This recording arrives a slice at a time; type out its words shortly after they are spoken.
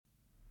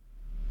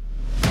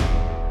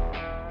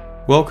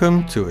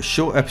Welcome to a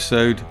short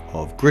episode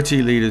of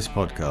Gritty Leaders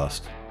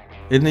Podcast.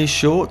 In these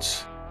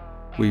shorts,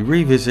 we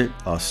revisit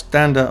our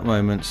standout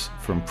moments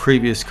from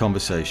previous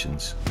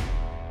conversations.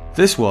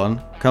 This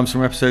one comes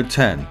from episode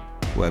 10,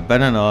 where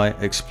Ben and I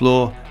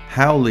explore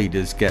how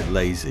leaders get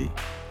lazy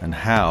and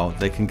how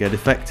they can get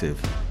effective.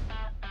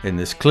 In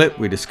this clip,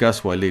 we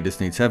discuss why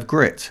leaders need to have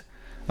grit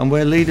and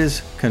where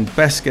leaders can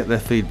best get their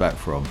feedback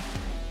from.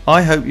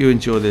 I hope you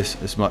enjoy this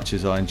as much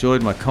as I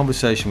enjoyed my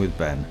conversation with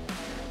Ben.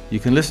 You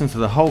can listen to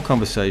the whole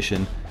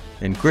conversation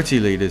in Gritty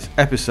Leaders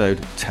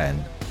episode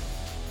 10.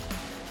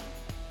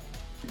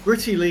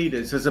 Gritty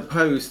leaders, as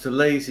opposed to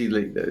lazy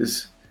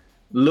leaders,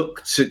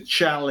 look to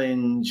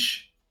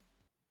challenge,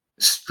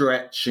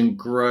 stretch and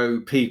grow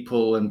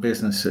people and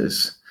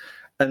businesses.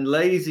 And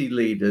lazy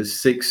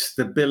leaders seek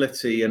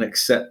stability and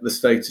accept the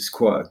status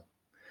quo.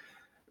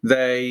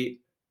 And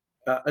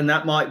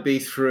that might be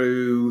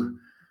through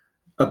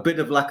a bit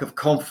of lack of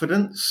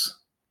confidence,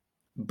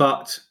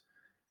 but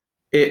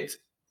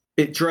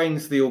it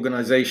drains the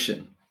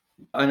organization.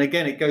 And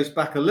again, it goes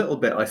back a little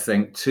bit, I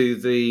think, to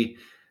the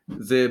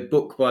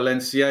book by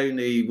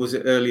Lencioni, was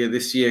it earlier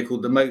this year,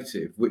 called The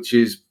Motive, which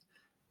is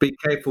be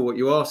careful what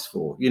you ask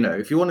for. You know,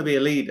 if you want to be a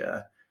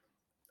leader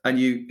and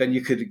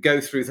you could go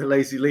through the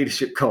lazy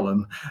leadership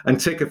column and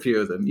tick a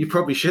few of them, you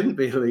probably shouldn't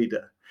be a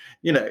leader.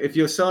 You know, if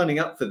you're signing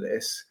up for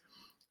this,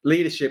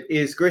 leadership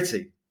is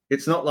gritty.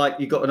 It's not like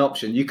you got an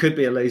option. You could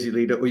be a lazy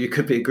leader or you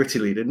could be a gritty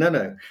leader.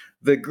 No.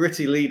 The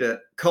gritty leader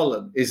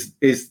column is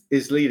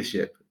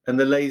leadership, and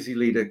the lazy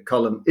leader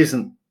column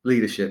isn't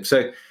leadership.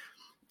 So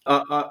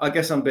I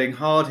guess I'm being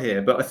hard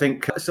here, but I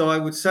think so. I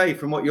would say,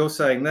 from what you're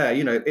saying there,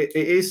 you know, it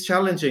is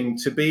challenging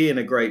to be in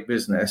a great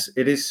business.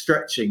 It is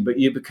stretching, but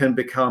you can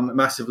become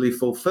massively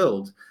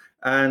fulfilled.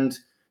 And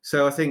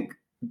so I think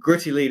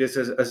gritty leaders,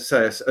 as I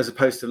say, as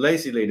opposed to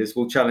lazy leaders,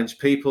 will challenge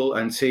people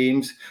and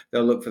teams.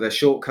 They'll look for their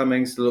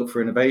shortcomings, they'll look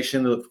for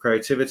innovation, they'll look for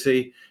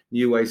creativity,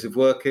 new ways of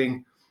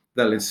working.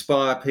 They'll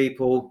inspire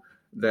people.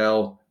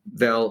 They'll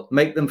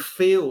make them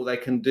feel they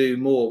can do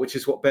more, which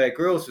is what Bear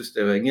Grylls was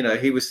doing. You know,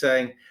 he was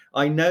saying,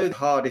 I know the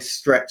hardest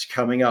stretch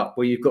coming up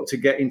where you've got to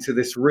get into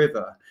this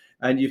river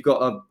and you've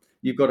got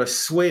to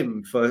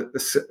swim for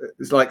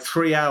like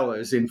 3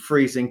 hours in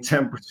freezing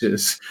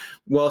temperatures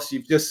whilst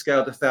you've just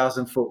scaled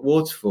 1,000-foot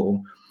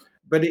waterfall.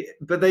 But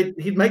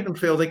he'd make them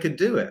feel they could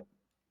do it.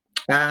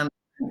 And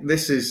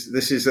this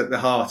is at the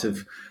heart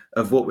of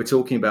what we're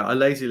talking about. A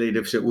lazy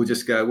leadership will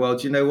just go, well,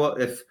 do you know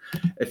what?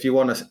 If you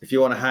want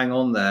to hang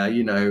on there,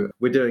 you know,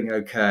 we're doing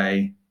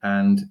okay.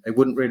 And it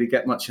wouldn't really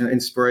get much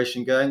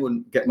inspiration going,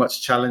 wouldn't get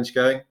much challenge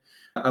going.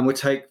 And we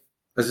take,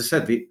 as I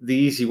said, the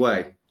easy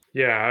way.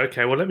 Yeah,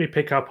 okay. Well, let me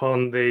pick up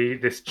on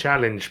this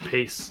challenge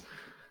piece.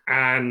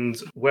 And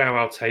where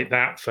I'll take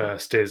that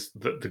first is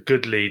that the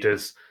good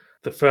leaders,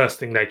 the first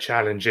thing they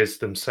challenge is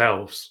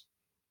themselves.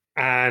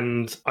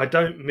 And I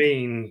don't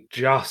mean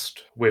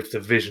just with the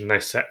vision they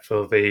set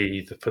for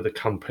the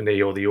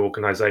company or the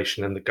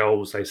organization and the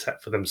goals they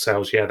set for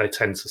themselves. Yeah, they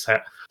tend to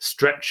set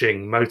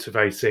stretching,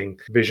 motivating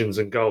visions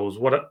and goals.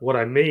 What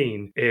I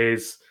mean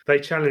is they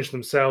challenge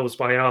themselves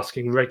by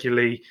asking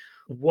regularly,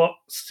 what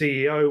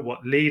CEO,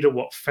 what leader,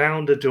 what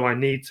founder do I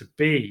need to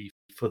be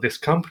for this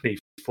company,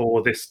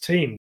 for this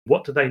team?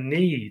 What do they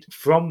need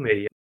from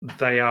me?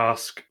 They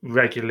ask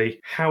regularly,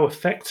 how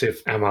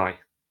effective am I?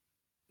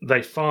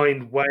 They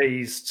find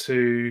ways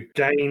to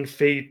gain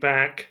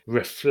feedback,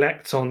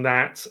 reflect on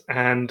that,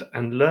 and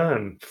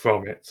learn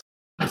from it.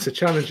 It's a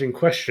challenging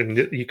question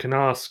that you can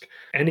ask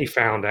any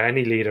founder,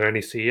 any leader, any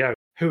CEO.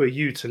 Who are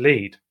you to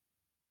lead?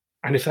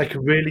 And if they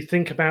can really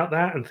think about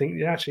that and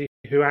think, actually,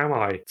 who am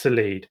I to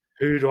lead?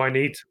 Who do I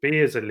need to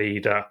be as a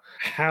leader?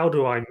 How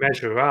do I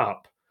measure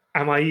up?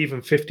 Am I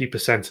even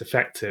 50%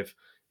 effective?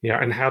 Yeah,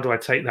 and how do I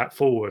take that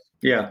forward?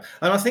 Yeah,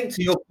 and I think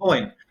to your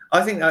point,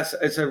 I think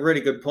it's a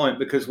really good point,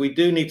 because we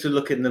do need to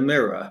look in the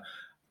mirror.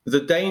 The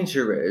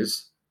danger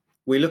is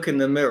we look in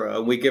the mirror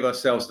and we give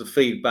ourselves the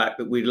feedback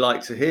that we'd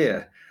like to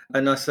hear.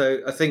 And I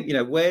think, you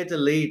know, where do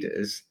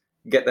leaders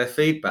get their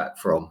feedback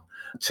from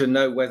to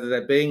know whether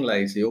they're being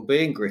lazy or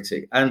being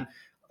gritty? And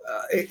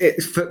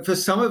for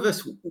some of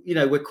us, you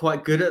know, we're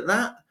quite good at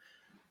that.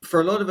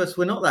 For a lot of us,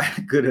 we're not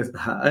that good at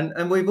that.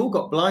 And we've all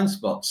got blind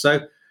spots.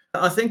 So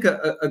I think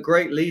a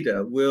great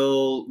leader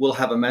will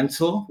have a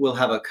mentor, will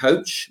have a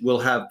coach, will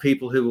have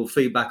people who will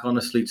feed back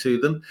honestly to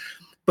them.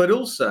 But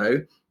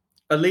also,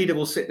 a leader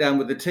will sit down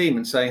with the team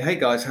and say, hey,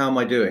 guys, how am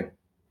I doing?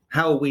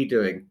 How are we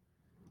doing?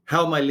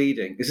 How am I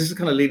leading? Is this the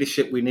kind of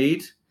leadership we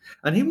need?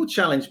 And he will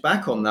challenge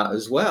back on that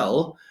as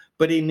well.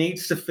 But he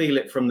needs to feel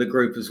it from the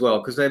group as well,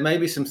 because there may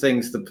be some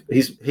things that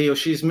he or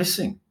she's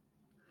missing.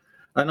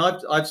 And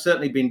I've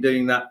certainly been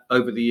doing that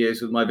over the years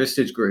with my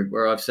Vistage group,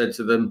 where I've said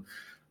to them,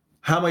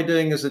 how am I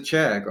doing as a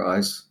chair,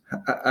 guys?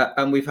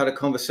 And we've had a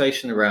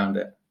conversation around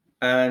it.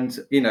 And,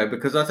 you know,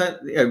 because I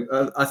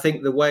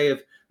think the way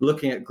of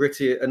looking at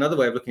gritty, another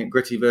way of looking at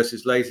gritty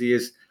versus lazy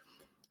is,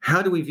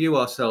 how do we view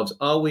ourselves?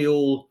 Are we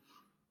all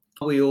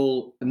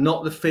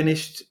not the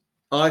finished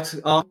art?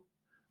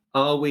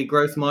 Are we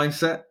growth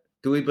mindset?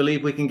 Do we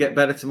believe we can get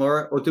better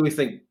tomorrow? Or do we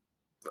think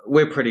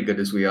we're pretty good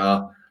as we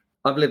are.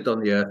 I've lived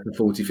on the earth for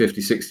 40,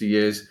 50, 60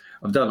 years.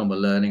 I've done all my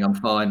learning. I'm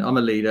fine. I'm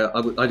a leader.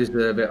 I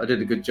deserve it. I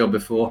did a good job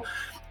before.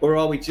 Or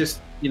are we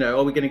just,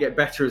 are we going to get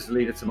better as a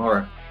leader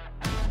tomorrow?